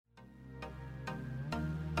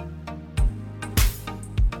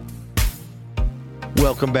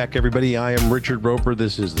Welcome back, everybody. I am Richard Roper.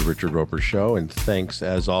 This is the Richard Roper Show, and thanks,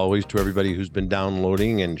 as always, to everybody who's been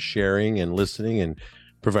downloading and sharing and listening and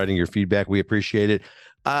providing your feedback. We appreciate it.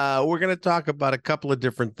 We're going to talk about a couple of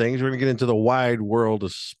different things. We're going to get into the wide world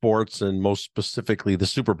of sports, and most specifically the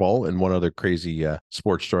Super Bowl, and one other crazy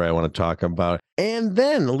sports story I want to talk about. And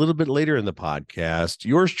then a little bit later in the podcast,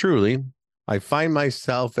 yours truly, I find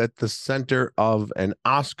myself at the center of an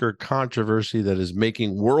Oscar controversy that is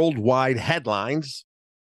making worldwide headlines.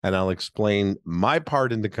 And I'll explain my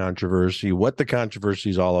part in the controversy, what the controversy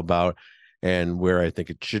is all about, and where I think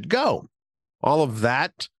it should go. All of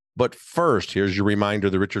that. But first, here's your reminder.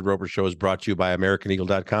 The Richard Roper Show is brought to you by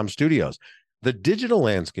AmericanEagle.com Studios. The digital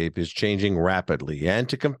landscape is changing rapidly, and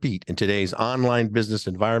to compete in today's online business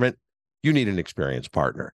environment, you need an experienced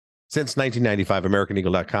partner. Since 1995,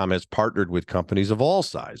 AmericanEagle.com has partnered with companies of all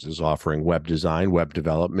sizes, offering web design, web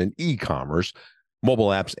development, e-commerce, mobile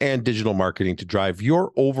apps, and digital marketing to drive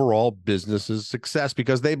your overall business's success,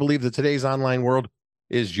 because they believe that today's online world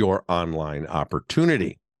is your online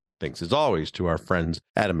opportunity. Thanks, as always, to our friends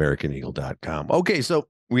at AmericanEagle.com. Okay, so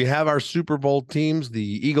we have our Super Bowl teams, the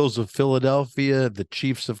Eagles of Philadelphia, the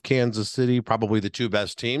Chiefs of Kansas City, probably the two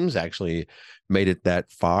best teams, actually made it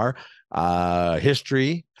that far.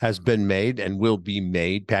 History has been made and will be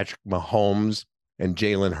made. Patrick Mahomes and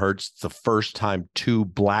Jalen Hurts, it's the first time two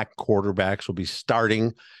black quarterbacks will be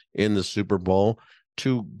starting in the Super Bowl.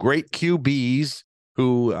 Two great QBs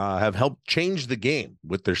who have helped change the game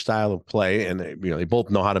with their style of play, and they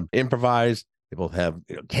both know how to improvise. They both have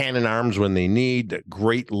cannon arms when they need.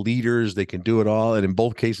 Great leaders. They can do it all. And in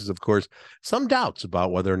both cases, of course, some doubts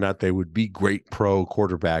about whether or not they would be great pro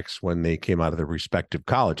quarterbacks when they came out of their respective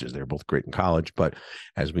colleges. They're both great in college, but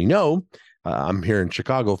as we know, I'm here in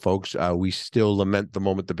Chicago, folks. We still lament the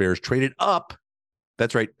moment the Bears traded up.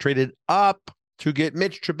 That's right, traded up to get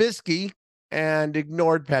Mitch Trubisky and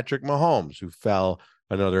ignored Patrick Mahomes, who fell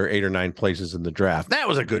another 8 or 9 places in the draft. That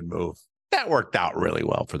was a good move. That worked out really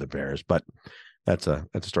well for the Bears, but that's a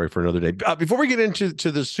story for another day. Before we get into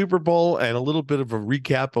the Super Bowl and a little bit of a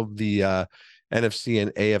recap of the NFC and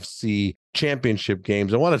AFC championship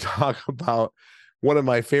games, I want to talk about one of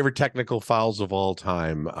my favorite technical fouls of all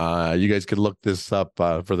time. You guys could look this up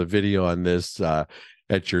for the video on this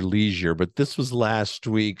at your leisure, but this was last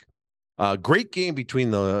week. Great game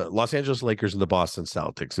between the Los Angeles Lakers and the Boston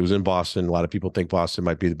Celtics. It was in Boston. A lot of people think Boston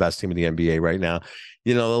might be the best team in the NBA right now.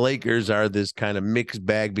 The Lakers are this kind of mixed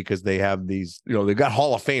bag because they have these, they've got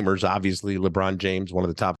Hall of Famers, obviously. LeBron James, one of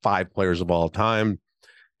the top 5 players of all time,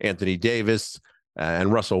 Anthony Davis,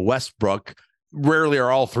 and Russell Westbrook. Rarely are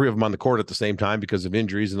all 3 of them on the court at the same time because of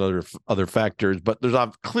injuries and other factors, but there's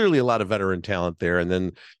clearly a lot of veteran talent there, and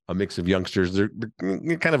then a mix of youngsters. They're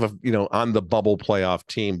kind of a on the bubble playoff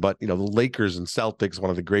team, but the Lakers and Celtics, one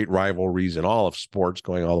of the great rivalries in all of sports,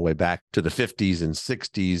 going all the way back to the 50s and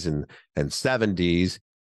 60s and 70s.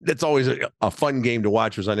 That's always a fun game to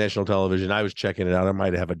watch. It was on national television. I was checking it out. I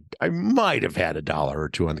might have had $1 or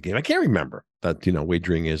 $2 on the game. I can't remember. That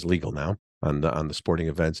wagering is legal now on the sporting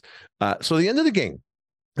events. So the end of the game,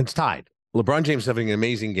 it's tied. LeBron James having an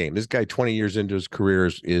amazing game. This guy, 20 years into his career,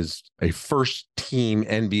 is a first-team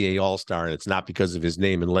NBA All-Star, and it's not because of his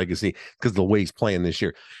name and legacy, because of the way he's playing this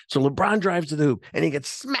year. So LeBron drives to the hoop, and he gets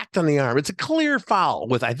smacked on the arm. It's a clear foul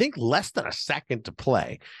with, I think, less than a second to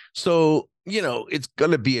play. So, it's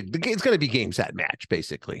going to be game, set, match,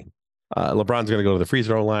 basically. LeBron's going to go to the free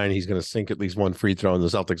throw line. He's going to sink at least one free throw, and the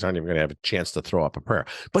Celtics aren't even going to have a chance to throw up a prayer.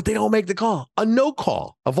 But they don't make the call. A no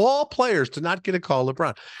call of all players to not get a call,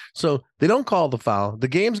 LeBron. So they don't call the foul. The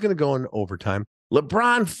game's going to go in overtime.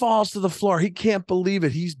 LeBron falls to the floor. He can't believe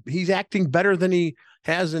it. He's acting better than he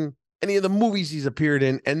has in any of the movies he's appeared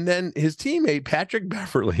in. And then his teammate, Patrick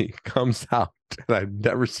Beverley, comes out. And I've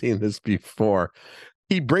never seen this before.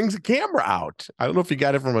 He brings a camera out. I don't know if he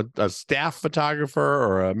got it from a staff photographer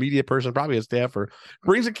or a media person, probably a staffer.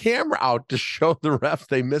 Brings a camera out to show the refs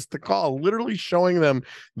they missed the call, literally showing them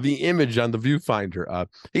the image on the viewfinder.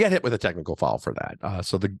 He got hit with a technical foul for that.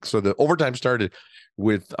 So the overtime started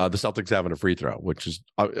with the Celtics having a free throw, which is,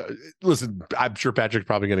 listen, I'm sure Patrick's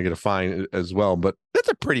probably going to get a fine as well, but that's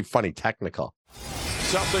a pretty funny technical.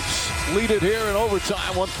 Celtics lead it here in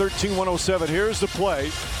overtime, 113-107. Here's the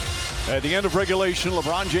play. At the end of regulation,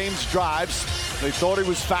 LeBron James drives. They thought he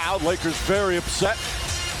was fouled. Lakers very upset.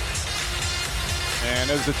 And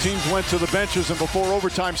as the teams went to the benches and before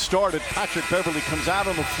overtime started, Patrick Beverley comes out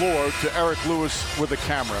on the floor to Eric Lewis with a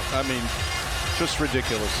camera. I mean, just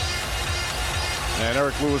ridiculous. And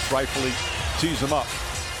Eric Lewis rightfully tees him up.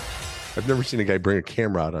 I've never seen a guy bring a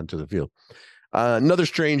camera out onto the field. Another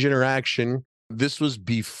strange interaction This was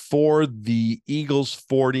before the Eagles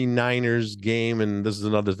 49ers game. And this is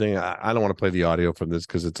another thing. I don't want to play the audio from this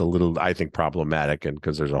because it's a little, I think, problematic and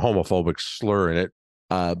because there's a homophobic slur in it.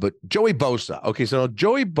 But Joey Bosa. Okay, so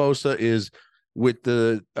Joey Bosa is with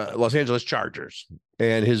the Los Angeles Chargers,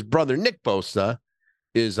 and his brother Nick Bosa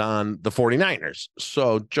is on the 49ers.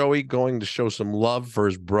 So Joey, going to show some love for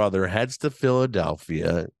his brother, heads to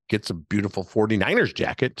Philadelphia, gets a beautiful 49ers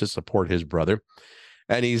jacket to support his brother,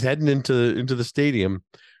 and he's heading into the stadium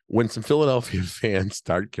when some Philadelphia fans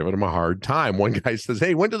start giving him a hard time. One guy says,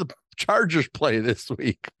 "Hey, when do the Chargers play this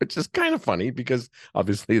week?" Which is kind of funny because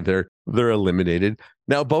obviously they're eliminated.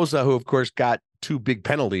 Now Bosa, who of course got 2 big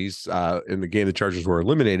penalties in the game the Chargers were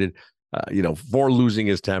eliminated, for losing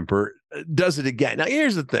his temper, does it again. Now,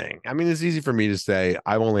 here's the thing. I mean, it's easy for me to say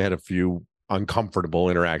I've only had a few uncomfortable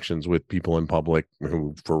interactions with people in public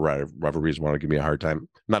who, for whatever reason, want to give me a hard time. I'm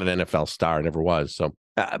not an NFL star, I never was. So,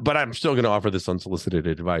 but I'm still going to offer this unsolicited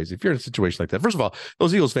advice. If you're in a situation like that, first of all,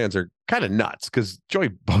 those Eagles fans are kind of nuts because Joey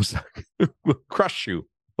Bosa will crush you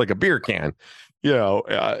like a beer can.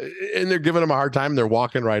 And they're giving him a hard time. They're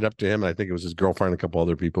walking right up to him. And I think it was his girlfriend and a couple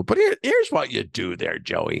other people. But here's what you do there,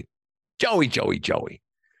 Joey. Joey.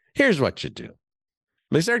 Here's what you do.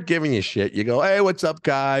 When they start giving you shit, you go, "Hey, what's up,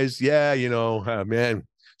 guys? Yeah, man,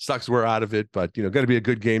 sucks we're out of it, but, going to be a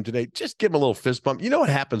good game today." Just give them a little fist bump. You know what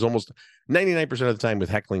happens almost 99% of the time with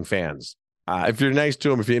heckling fans? If you're nice to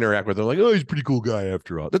them, if you interact with them, like, "Oh, he's a pretty cool guy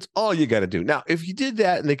after all." That's all you got to do. Now, if you did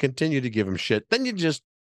that and they continue to give him shit, then you just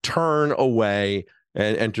turn away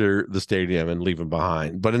and enter the stadium and leave him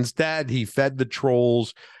behind. But instead, he fed the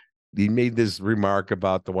trolls. He made this remark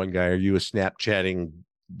about the one guy, "Are you a Snapchatting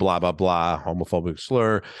blah, blah, blah, homophobic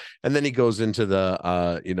slur?" And then he goes into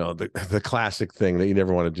the classic thing that you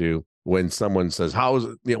never want to do when someone says,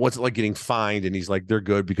 what's it like getting fined? And he's like, "They're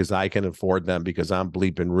good because I can afford them because I'm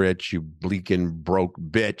bleeping rich, you bleaking broke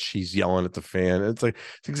bitch." He's yelling at the fan. It's like,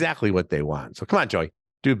 it's exactly what they want. So come on, Joey.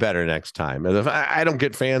 Do better next time. And I don't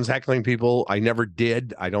get fans heckling people. I never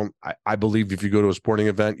did. I believe if you go to a sporting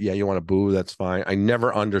event, yeah, you want to boo, that's fine. I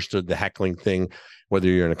never understood the heckling thing, whether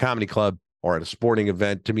you're in a comedy club or at a sporting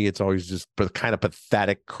event. To me, it's always just kind of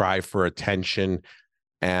pathetic cry for attention.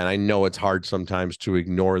 And I know it's hard sometimes to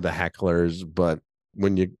ignore the hecklers, but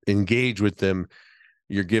when you engage with them,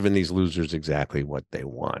 you're giving these losers exactly what they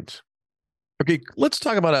want. Okay, let's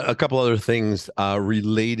talk about a couple other things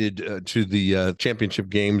related to the championship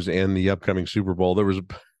games and the upcoming Super Bowl. There was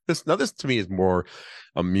this to me is more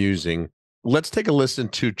amusing. Let's take a listen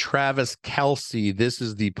to Travis Kelce. This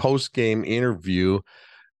is the post-game interview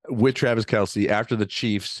with Travis Kelce after the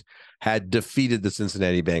Chiefs had defeated the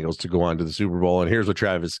Cincinnati Bengals to go on to the Super Bowl. And here's what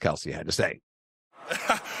Travis Kelce had to say.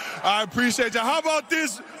 I appreciate you. How about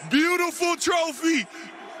this beautiful trophy?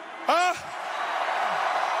 Huh?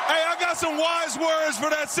 Hey, I got some wise words for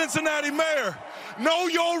that Cincinnati mayor. Know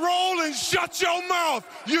your role and shut your mouth,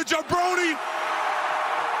 you jabroni.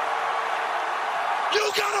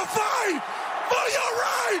 You gotta fight for your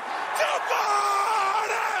right to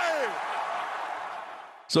party.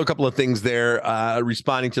 So a couple of things there,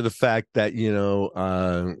 responding to the fact that,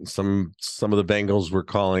 some of the Bengals were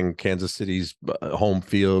calling Kansas City's home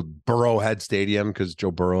field Burrowhead Stadium because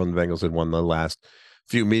Joe Burrow and the Bengals had won the last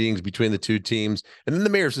few meetings between the two teams. And then the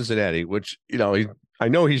mayor of Cincinnati, which, I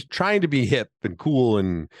know he's trying to be hip and cool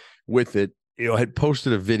and with it, had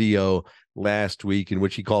posted a video last week in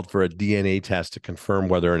which he called for a DNA test to confirm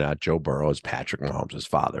whether or not Joe Burrow is Patrick Mahomes'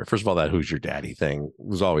 father. First of all, that "who's your daddy" thing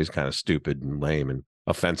was always kind of stupid and lame and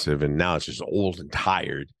offensive. And now it's just old and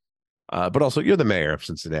tired. But also, you're the mayor of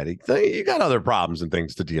Cincinnati. You got other problems and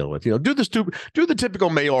things to deal with. Do the typical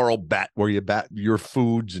mayoral bet where you bet your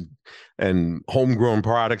foods and homegrown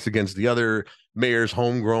products against the other mayor's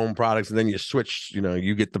homegrown products, and then you switch.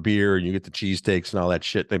 You get the beer and you get the cheesesteaks and all that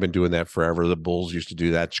shit. They've been doing that forever. The Bulls used to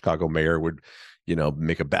do that. Chicago mayor would,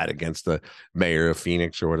 make a bet against the mayor of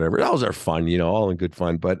Phoenix or whatever. Those are fun, all in good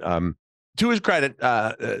fun. But to his credit,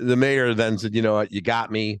 the mayor then said, "You know what, you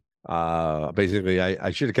got me. Basically,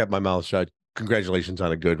 I should have kept my mouth shut. Congratulations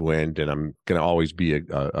on a good win, and I'm going to always be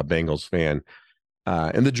a Bengals fan."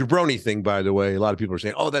 And the jabroni thing, by the way, a lot of people are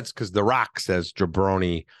saying, "Oh, that's because The Rock says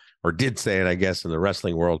jabroni," or did say it, I guess, in the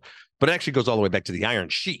wrestling world. But it actually goes all the way back to the Iron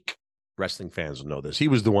Sheik. Wrestling fans will know this. He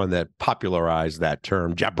was the one that popularized that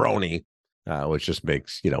term, jabroni, which just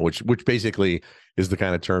makes, which basically is the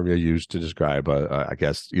kind of term you use to describe, I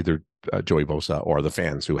guess, either Joey Bosa or the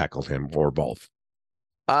fans who heckled him, or both.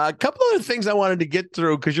 A couple other things I wanted to get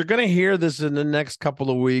through, because you're going to hear this in the next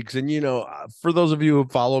couple of weeks. And, for those of you who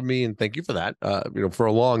followed me, and thank you for that, for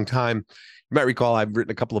a long time, might recall I've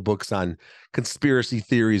written a couple of books on conspiracy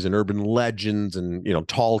theories and urban legends and,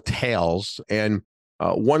 tall tales. And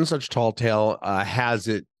one such tall tale has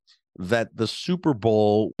it that the Super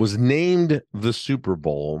Bowl was named the Super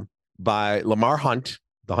Bowl by Lamar Hunt,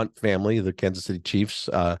 the Hunt family, the Kansas City Chiefs.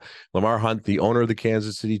 Lamar Hunt, the owner of the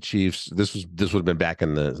Kansas City Chiefs. This would have been back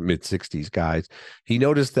in the mid 60s, guys. He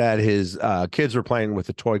noticed that his kids were playing with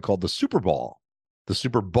a toy called the Super Ball,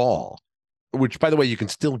 which, by the way, you can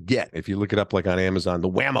still get if you look it up like on Amazon. The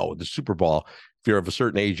Whammo, the Super Ball. If you're of a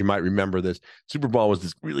certain age, you might remember this. Super Ball was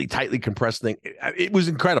this really tightly compressed thing. It was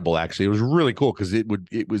incredible, actually. It was really cool because it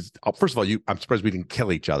was first of all, I'm surprised we didn't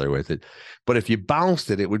kill each other with it. But if you bounced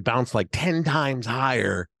it, it would bounce like 10 times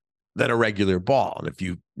higher than a regular ball. And if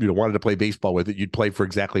you wanted to play baseball with it, you'd play for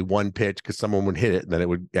exactly one pitch because someone would hit it, and then it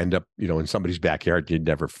would end up in somebody's backyard. You'd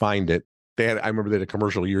never find it. I remember they had a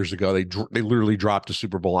commercial years ago. They literally dropped a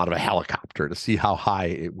Super Bowl out of a helicopter to see how high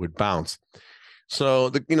it would bounce. So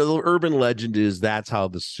the urban legend is that's how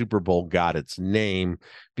the Super Bowl got its name,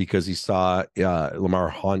 because he saw Lamar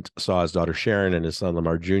Hunt saw his daughter Sharon and his son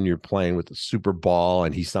Lamar Jr. playing with the Super Ball,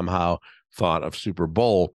 and he somehow thought of Super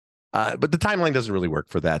Bowl. But the timeline doesn't really work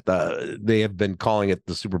for that. They have been calling it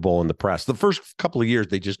the Super Bowl in the press. The first couple of years,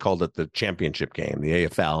 they just called it the championship game, the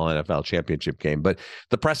AFL, NFL championship game. But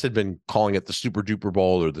the press had been calling it the Super Duper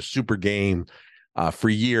Bowl or the Super Game for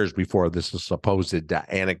years before this supposed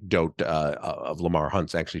anecdote of Lamar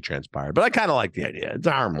Hunt's actually transpired. But I kind of like the idea. It's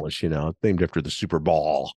harmless, named after the Super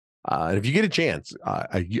Bowl. And if you get a chance,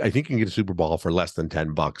 I think you can get a Super Bowl for less than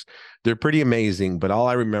 $10. They're pretty amazing. But all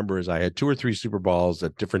I remember is I had 2 or 3 Super Bowls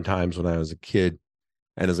at different times when I was a kid.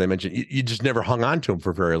 And as I mentioned, you just never hung on to them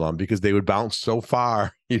for very long because they would bounce so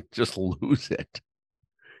far, you just lose it.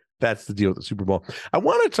 That's the deal with the Super Bowl. I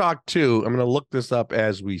want to talk too. I'm going to look this up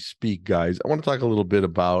as we speak, guys. I want to talk a little bit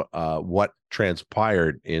about what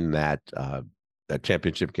transpired in that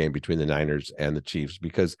championship game between the Niners and the Chiefs,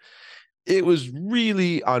 because it was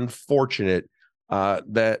really unfortunate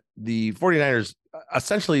that the 49ers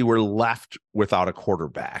essentially were left without a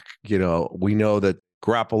quarterback. We know that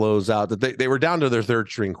Garoppolo's out, that they were down to their third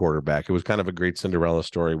string quarterback. It was kind of a great Cinderella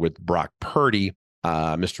story with Brock Purdy,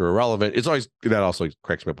 Mr. Irrelevant. That also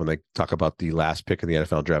cracks me up when they talk about the last pick in the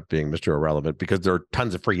NFL draft being Mr. Irrelevant, because there are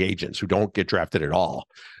tons of free agents who don't get drafted at all,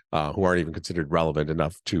 who aren't even considered relevant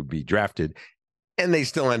enough to be drafted. And they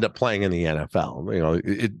still end up playing in the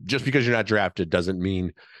NFL. Just because you're not drafted doesn't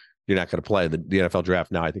mean you're not going to play. The NFL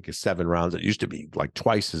draft now, I think, is 7 rounds. It used to be like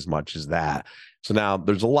twice as much as that. So now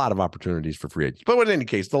there's a lot of opportunities for free agents. But in any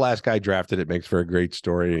case, the last guy drafted, it makes for a great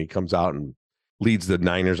story. And he comes out and leads the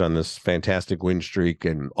Niners on this fantastic win streak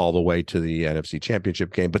and all the way to the NFC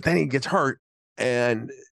Championship game. But then he gets hurt,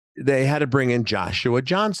 and they had to bring in Joshua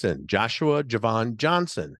Javon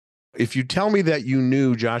Johnson. If you tell me that you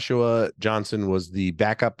knew Joshua Johnson was the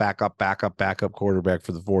backup quarterback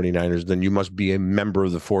for the 49ers, then you must be a member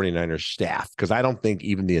of the 49ers staff, because I don't think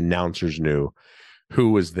even the announcers knew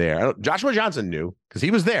who was there. Joshua Johnson knew because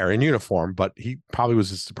he was there in uniform, but he probably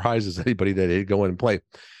was as surprised as anybody that he'd go in and play.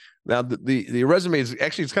 Now, the resume is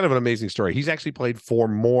actually, it's kind of an amazing story. He's actually played for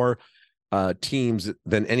more teams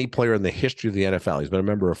than any player in the history of the NFL. He's been a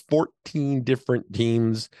member of 14 different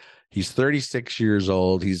teams. He's 36 years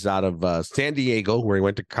old. He's out of San Diego, where he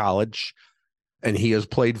went to college, and he has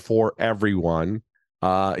played for everyone.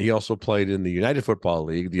 He also played in the United Football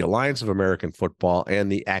League, the Alliance of American Football, and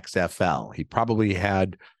the XFL. He probably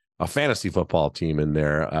had a fantasy football team in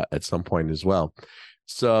there at some point as well.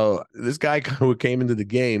 So this guy who came into the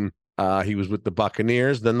game, he was with the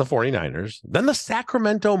Buccaneers, then the 49ers, then the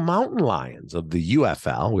Sacramento Mountain Lions of the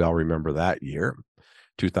UFL. We all remember that year.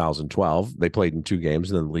 2012. They played in 2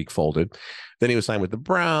 games, and then the league folded. Then he was signed with the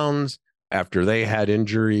Browns after they had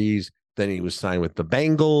injuries. Then he was signed with the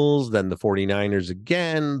Bengals, then the 49ers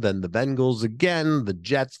again, then the Bengals again, the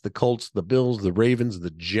Jets, the Colts, the Bills, the Ravens,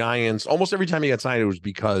 the Giants. Almost every time he got signed, it was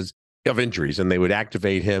because of injuries, and they would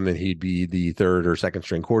activate him, and he'd be the third or second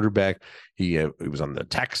string quarterback. He was on the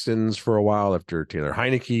Texans for a while after Taylor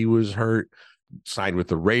Heineke was hurt. Signed with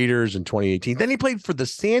the Raiders in 2018. Then he played for the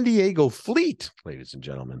San Diego Fleet, ladies and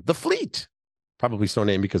gentlemen. The Fleet, probably so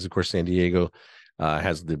named because, of course, San Diego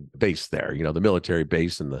has the base there, the military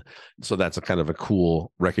base. So that's a kind of a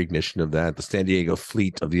cool recognition of that. The San Diego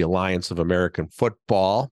Fleet of the Alliance of American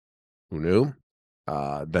Football. Who knew?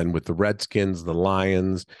 Then with the Redskins, the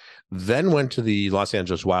Lions, then went to the Los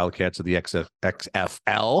Angeles Wildcats of the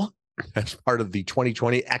XFL as part of the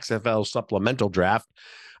 2020 XFL supplemental draft.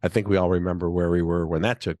 I think we all remember where we were when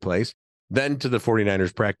that took place. Then to the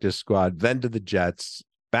 49ers practice squad, then to the Jets,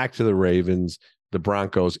 back to the Ravens, the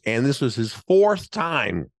Broncos. And this was his 4th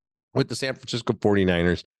time with the San Francisco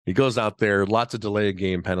 49ers. He goes out there, lots of delay of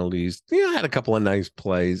game penalties. Had a couple of nice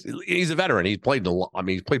plays. He's a veteran. He's played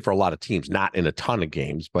he's played for a lot of teams, not in a ton of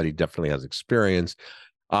games, but he definitely has experience.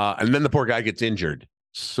 And then the poor guy gets injured.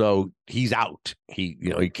 So he's out. He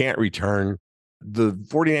can't return. The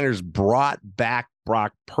 49ers brought back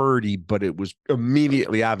Brock Purdy, but it was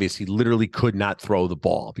immediately obvious he literally could not throw the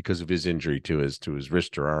ball because of his injury to his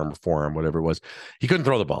wrist or arm or forearm, whatever it was. He couldn't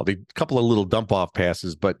throw the ball. A couple of little dump off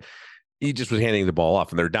passes, but he just was handing the ball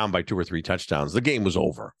off, and they're down by 2 or 3 touchdowns. The game was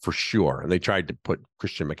over for sure. And they tried to put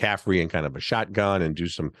Christian McCaffrey in kind of a shotgun and do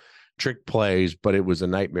some trick plays, but it was a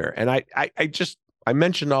nightmare. And I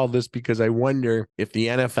mentioned all this because I wonder if the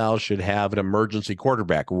NFL should have an emergency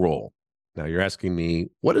quarterback rule. Now you're asking me,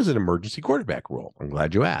 what is an emergency quarterback rule? I'm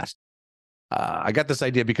glad you asked. I got this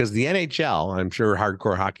idea because the NHL, I'm sure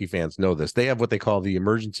hardcore hockey fans know this, they have what they call the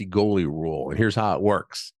emergency goalie rule. And here's how it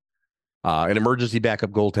works. An emergency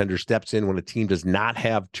backup goaltender steps in when a team does not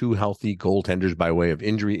have 2 healthy goaltenders by way of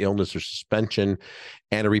injury, illness, or suspension,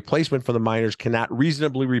 and a replacement for the minors cannot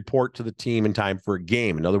reasonably report to the team in time for a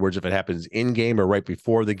game. In other words, if it happens in game or right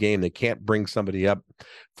before the game, they can't bring somebody up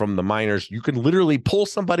from the minors. You can literally pull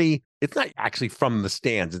somebody. It's not actually from the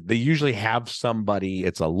stands. They usually have somebody.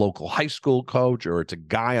 It's a local high school coach, or it's a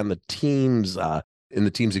guy on the team's in the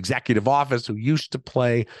team's executive office who used to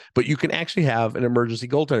play, but you can actually have an emergency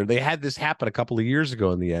goaltender. They had this happen a couple of years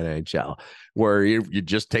ago in the NHL where you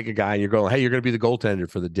just take a guy and you're going, hey, you're going to be the goaltender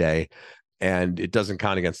for the day. And it doesn't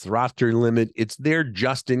count against the roster limit. It's there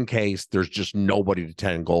just in case there's just nobody to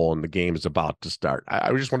 10 goal and the game is about to start.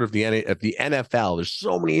 I just wonder if the NFL, there's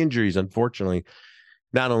so many injuries, unfortunately,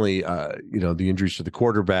 not only, the injuries to the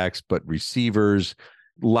quarterbacks, but receivers,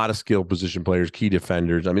 a lot of skill position players, key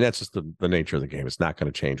defenders. I mean, that's just the nature of the game. It's not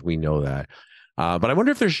going to change. We know that. But I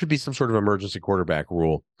wonder if there should be some sort of emergency quarterback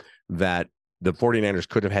rule that the 49ers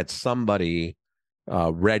could have had somebody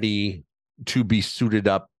ready to be suited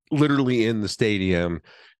up literally in the stadium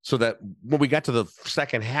so that when we got to the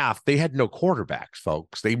second half, they had no quarterbacks,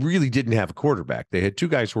 folks. They really didn't have a quarterback. They had 2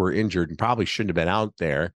 guys who were injured and probably shouldn't have been out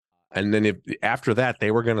there. And then after that,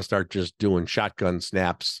 they were going to start just doing shotgun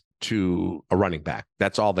snaps to a running back.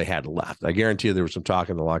 That's all they had left. I guarantee you there was some talk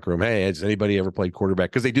in the locker room. Hey, has anybody ever played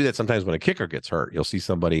quarterback? Because they do that sometimes when a kicker gets hurt. You'll see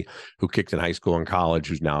somebody who kicked in high school and college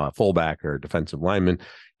who's now a fullback or a defensive lineman,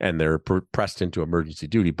 and they're pressed into emergency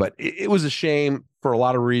duty. But it was a shame for a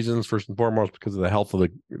lot of reasons. First and foremost, because of the health of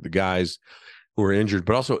the guys who were injured,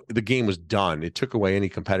 but also the game was done. It took away any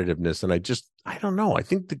competitiveness. And I don't know. I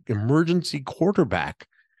think the emergency quarterback,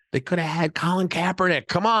 they could have had Colin Kaepernick.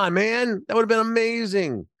 Come on, man. That would have been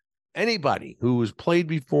amazing. Anybody who was played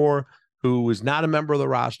before, who was not a member of the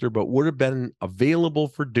roster, but would have been available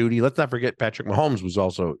for duty. Let's not forget Patrick Mahomes was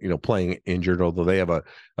also, playing injured, although they have a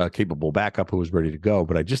capable backup who was ready to go.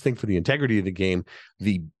 But I just think for the integrity of the game,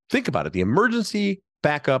 think about it, the emergency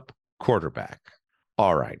backup quarterback.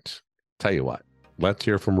 All right. Tell you what, let's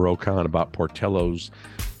hear from Ro Khan about Portillo's.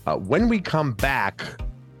 When we come back,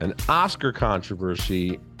 an Oscar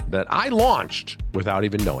controversy that I launched without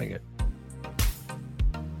even knowing it.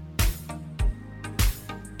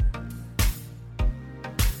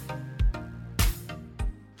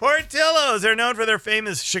 Portillo's are known for their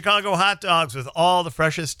famous Chicago hot dogs with all the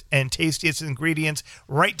freshest and tastiest ingredients,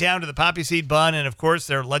 right down to the poppy seed bun and, of course,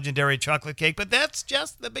 their legendary chocolate cake. But that's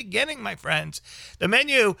just the beginning, my friends. The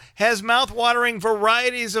menu has mouth-watering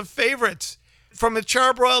varieties of favorites, from a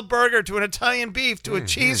charbroiled burger to an Italian beef to a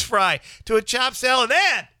cheese fry to a chopped salad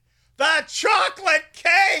and the chocolate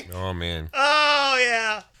cake. Oh, man. Oh,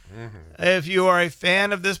 yeah. If you are a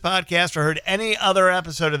fan of this podcast or heard any other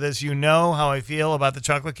episode of this, you know how I feel about the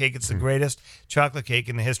chocolate cake. It's the greatest chocolate cake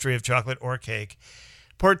in the history of chocolate or cake.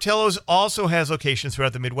 Portillo's also has locations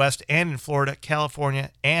throughout the Midwest and in Florida,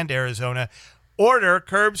 California, and Arizona. Order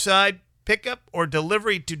curbside pickup or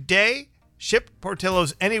delivery today. Ship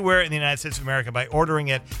Portillo's anywhere in the United States of America by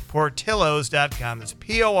ordering at Portillos.com. That's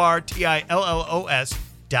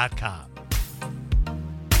Portillos.com.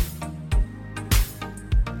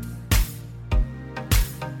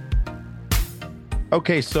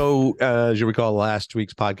 Okay, so as you recall, last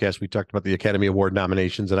week's podcast, we talked about the Academy Award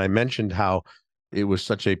nominations, and I mentioned how it was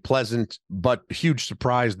such a pleasant but huge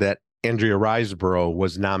surprise that Andrea Riseborough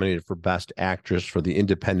was nominated for Best Actress for the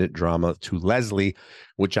independent drama To Leslie,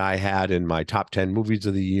 which I had in my top 10 movies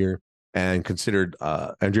of the year, and considered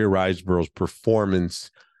Andrea Riseborough's performance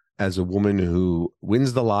as a woman who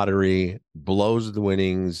wins the lottery, blows the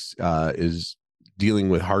winnings, is dealing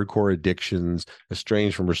with hardcore addictions,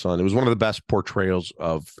 estranged from her son. It was one of the best portrayals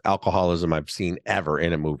of alcoholism I've seen ever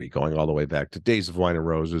in a movie, going all the way back to Days of Wine and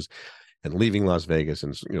Roses and Leaving Las Vegas,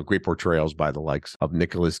 and great portrayals by the likes of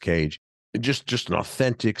Nicolas Cage. just an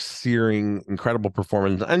authentic, searing, incredible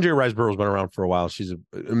performance. Andrea Riseborough's been around for a while. She's an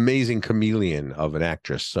amazing chameleon of an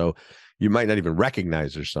actress. So you might not even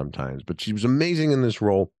recognize her sometimes, but she was amazing in this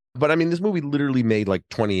role. But I mean, this movie literally made like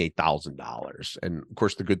 $28,000. And of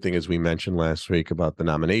course, the good thing is we mentioned last week about the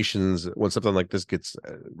nominations. When something like this gets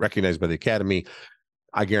recognized by the Academy,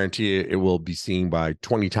 I guarantee you it will be seen by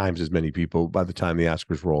 20 times as many people by the time the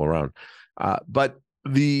Oscars roll around. But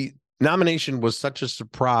the nomination was such a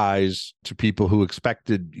surprise to people who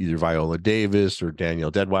expected either Viola Davis or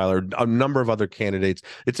Danielle Deadwyler, a number of other candidates.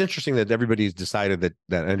 It's interesting that everybody's decided that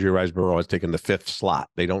Andrea Riseborough has taken the 5th slot.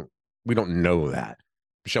 We don't know that.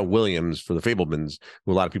 Michelle Williams for The Fabelmans,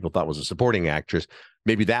 who a lot of people thought was a supporting actress,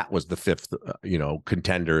 maybe that was the 5th,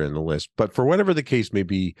 contender in the list. But for whatever the case may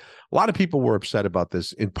be, a lot of people were upset about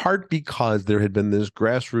this, in part because there had been this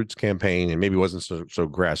grassroots campaign, and maybe it wasn't so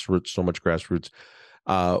much grassroots,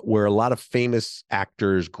 where a lot of famous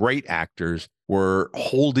actors, great actors, were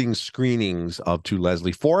holding screenings of To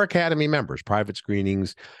Leslie for Academy members, private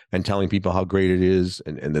screenings, and telling people how great it is.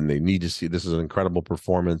 And then they need to see this is an incredible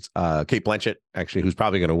performance. Cate Blanchett, actually, who's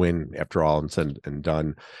probably going to win after all and said and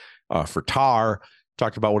done, for Tar,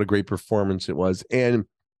 talked about what a great performance it was. And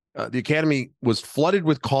the Academy was flooded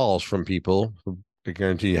with calls from people who, I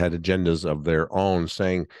guarantee, had agendas of their own,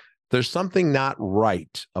 saying, there's something not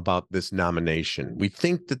right about this nomination. We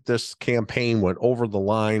think that this campaign went over the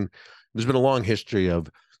line. There's been a long history of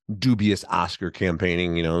dubious Oscar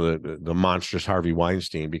campaigning. The monstrous Harvey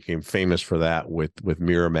Weinstein became famous for that with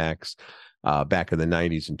Miramax back in the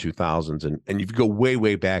 90s and 2000s. And if you go way,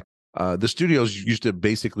 way back, the studios used to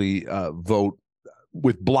basically vote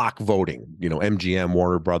with block voting, MGM,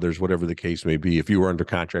 Warner Brothers, whatever the case may be. If you were under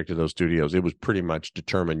contract to those studios, it was pretty much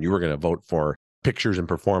determined you were going to vote for pictures and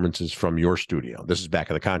performances from your studio. This is back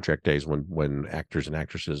in the contract days when actors and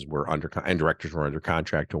actresses were and directors were under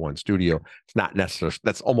contract to one studio. It's not necessarily,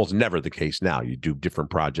 that's almost never the case now. You do different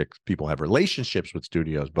projects. People have relationships with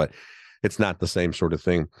studios, but it's not the same sort of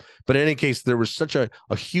thing. But in any case, there was such a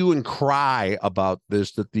hue and cry about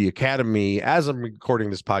this that the Academy, as I'm recording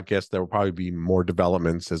this podcast, there will probably be more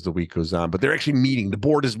developments as the week goes on, but they're actually meeting. The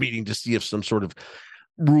board is meeting to see if some sort of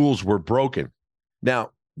rules were broken. Now,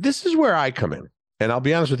 this is where I come in. And I'll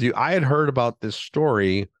be honest with you, I had heard about this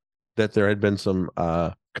story that there had been some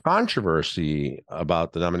controversy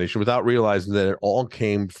about the nomination without realizing that it all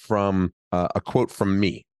came from a quote from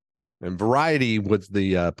me. And Variety was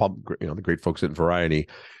the great folks at Variety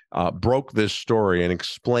broke this story and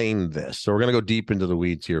explained this. So we're going to go deep into the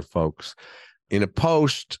weeds here, folks. In a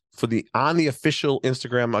post on the official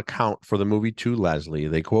Instagram account for the movie To Leslie,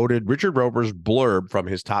 they quoted Richard Roeper's blurb from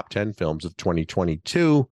his top 10 films of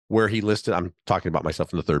 2022, where he listed, I'm talking about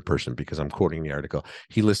myself in the third person because I'm quoting the article.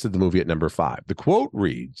 He listed the movie at number 5. The quote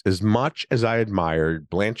reads, "As much as I admired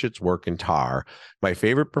Blanchett's work in Tar, my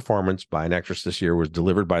favorite performance by an actress this year was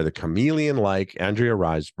delivered by the chameleon-like Andrea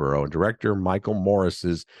Riseborough and director Michael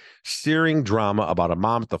Morris's searing drama about a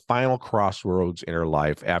mom at the final crossroads in her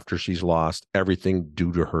life after she's lost everything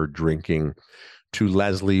due to her drinking. To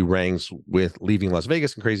Leslie ranks with Leaving Las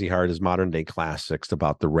Vegas and Crazy Heart as modern-day classics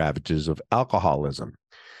about the ravages of alcoholism."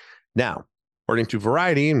 Now, according to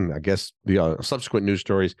Variety, and I guess the subsequent news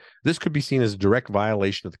stories, this could be seen as a direct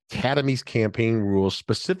violation of the Academy's campaign rules,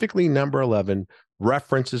 specifically number 11,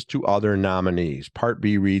 references to other nominees. Part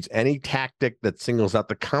B reads, "Any tactic that singles out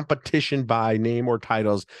the competition by name or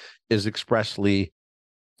titles is expressly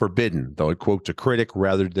forbidden," though it quotes a critic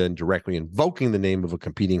rather than directly invoking the name of a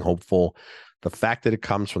competing hopeful. The fact that it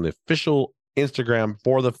comes from the official Instagram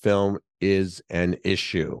for the film is an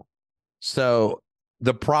issue. So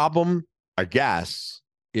the problem, I guess,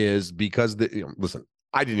 is because listen,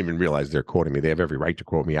 I didn't even realize they're quoting me. They have every right to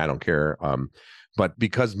quote me. I don't care. But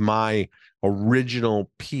because my original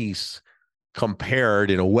piece compared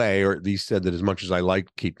in a way, or at least said that as much as I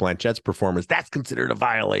liked Cate Blanchett's performance, that's considered a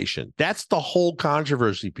violation. That's the whole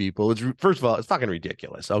controversy, people. First of all, it's fucking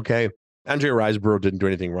ridiculous. Okay. Andrea Riseborough didn't do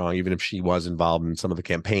anything wrong, even if she was involved in some of the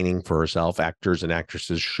campaigning for herself. Actors and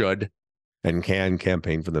actresses should and can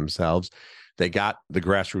campaign for themselves. They got the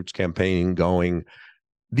grassroots campaigning going.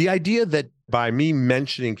 The idea that by me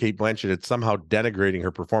mentioning Cate Blanchett, it's somehow denigrating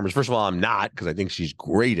her performance. First of all, I'm not, because I think she's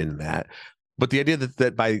great in that. But the idea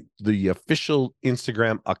that by the official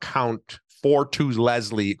Instagram account for To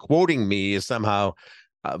Leslie quoting me is somehow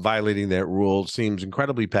violating that rule seems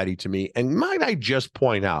incredibly petty to me. And might I just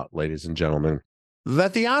point out, ladies and gentlemen,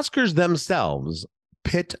 that the Oscars themselves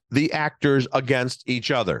pit the actors against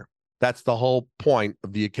each other. That's the whole point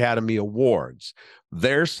of the Academy Awards.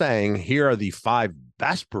 They're saying, here are the 5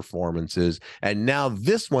 best performances, and now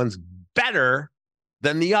this one's better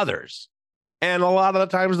than the others. And a lot of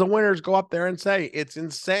the times the winners go up there and say it's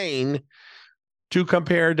insane to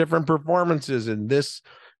compare different performances in this,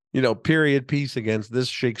 period piece against this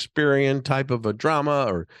Shakespearean type of a drama,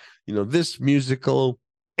 or, this musical.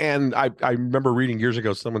 And I remember reading years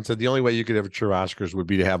ago, someone said the only way you could have a true Oscars would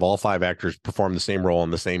be to have all 5 actors perform the same role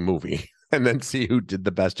in the same movie and then see who did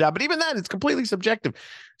the best job. But even then, it's completely subjective.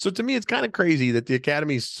 So to me, it's kind of crazy that the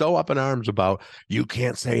Academy is so up in arms about, you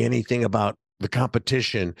can't say anything about the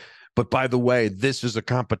competition. But by the way, this is a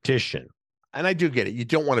competition. And I do get it. You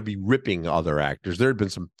don't want to be ripping other actors. There had been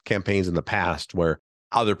some campaigns in the past where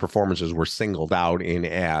other performances were singled out in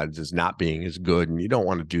ads as not being as good. And you don't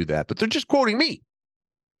want to do that. But they're just quoting me.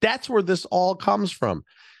 That's where this all comes from.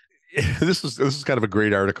 This is kind of a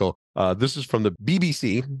great article. This is from the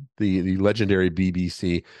BBC, the legendary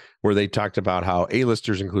BBC, where they talked about how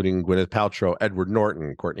A-listers, including Gwyneth Paltrow, Edward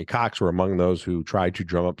Norton, Courtney Cox, were among those who tried to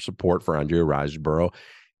drum up support for Andrea Riseborough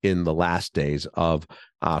in the last days of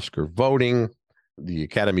Oscar voting. The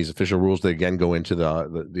Academy's official rules, they again go into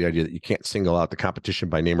the idea that you can't single out the competition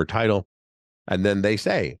by name or title. And then they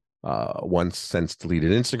say, one since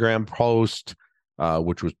deleted Instagram post,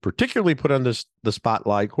 which was particularly put on the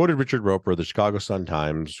spotlight, quoted Richard Roeper of the Chicago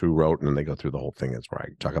Sun-Times, who wrote, and then they go through the whole thing. That's where I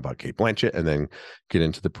talk about Cate Blanchett and then get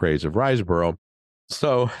into the praise of Riseborough.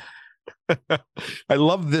 So I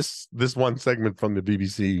love this one segment from the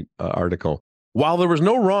BBC article. While there was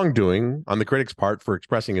no wrongdoing on the critic's part for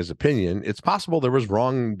expressing his opinion, it's possible there was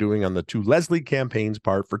wrongdoing on the two Leslie campaign's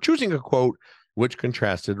part for choosing a quote which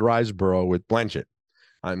contrasted Riseborough with Blanchett.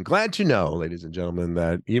 I'm glad to know, ladies and gentlemen,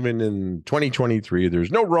 that even in 2023, there's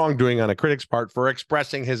no wrongdoing on a critic's part for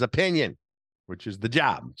expressing his opinion, which is the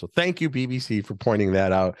job. So thank you, BBC, for pointing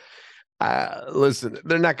that out. Listen,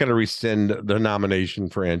 they're not going to rescind the nomination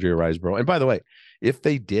for Andrea Riseborough. And by the way, if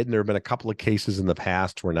they did, and there have been a couple of cases in the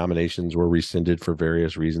past where nominations were rescinded for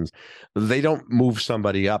various reasons, they don't move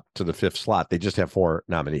somebody up to the 5th slot. They just have 4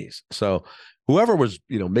 nominees. So whoever was,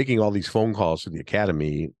 making all these phone calls to the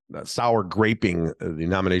Academy, sour graping the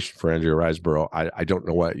nomination for Andrea Riseborough, I don't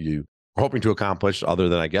know what you were hoping to accomplish other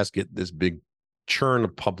than, I guess, get this big churn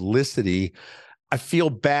of publicity. I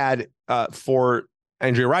feel bad for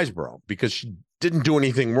Andrea Riseborough because she didn't do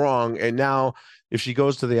anything wrong. And now if she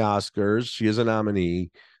goes to the Oscars, she is a nominee.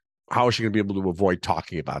 How is she going to be able to avoid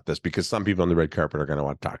talking about this? Because some people on the red carpet are going to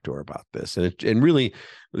want to talk to her about this. And really,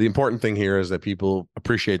 the important thing here is that people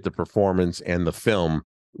appreciate the performance and the film,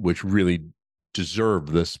 which really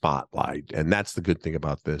deserve the spotlight. And that's the good thing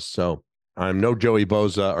about this. So I'm no Joey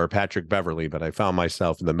Boza or Patrick Beverley, but I found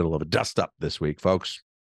myself in the middle of a dust-up this week, folks.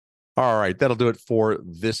 All right, that'll do it for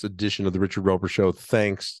this edition of the Richard Roeper Show.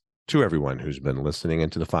 Thanks to everyone who's been listening,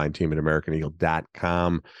 and to the fine team at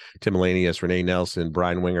AmericanEagle.com. Tim Elanius, Renee Nelson,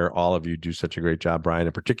 Brian Winger, all of you do such a great job. Brian,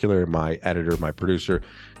 in particular, my editor, my producer,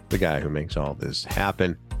 the guy who makes all this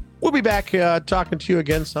happen. We'll be back talking to you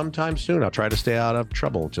again sometime soon. I'll try to stay out of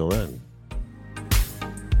trouble till then.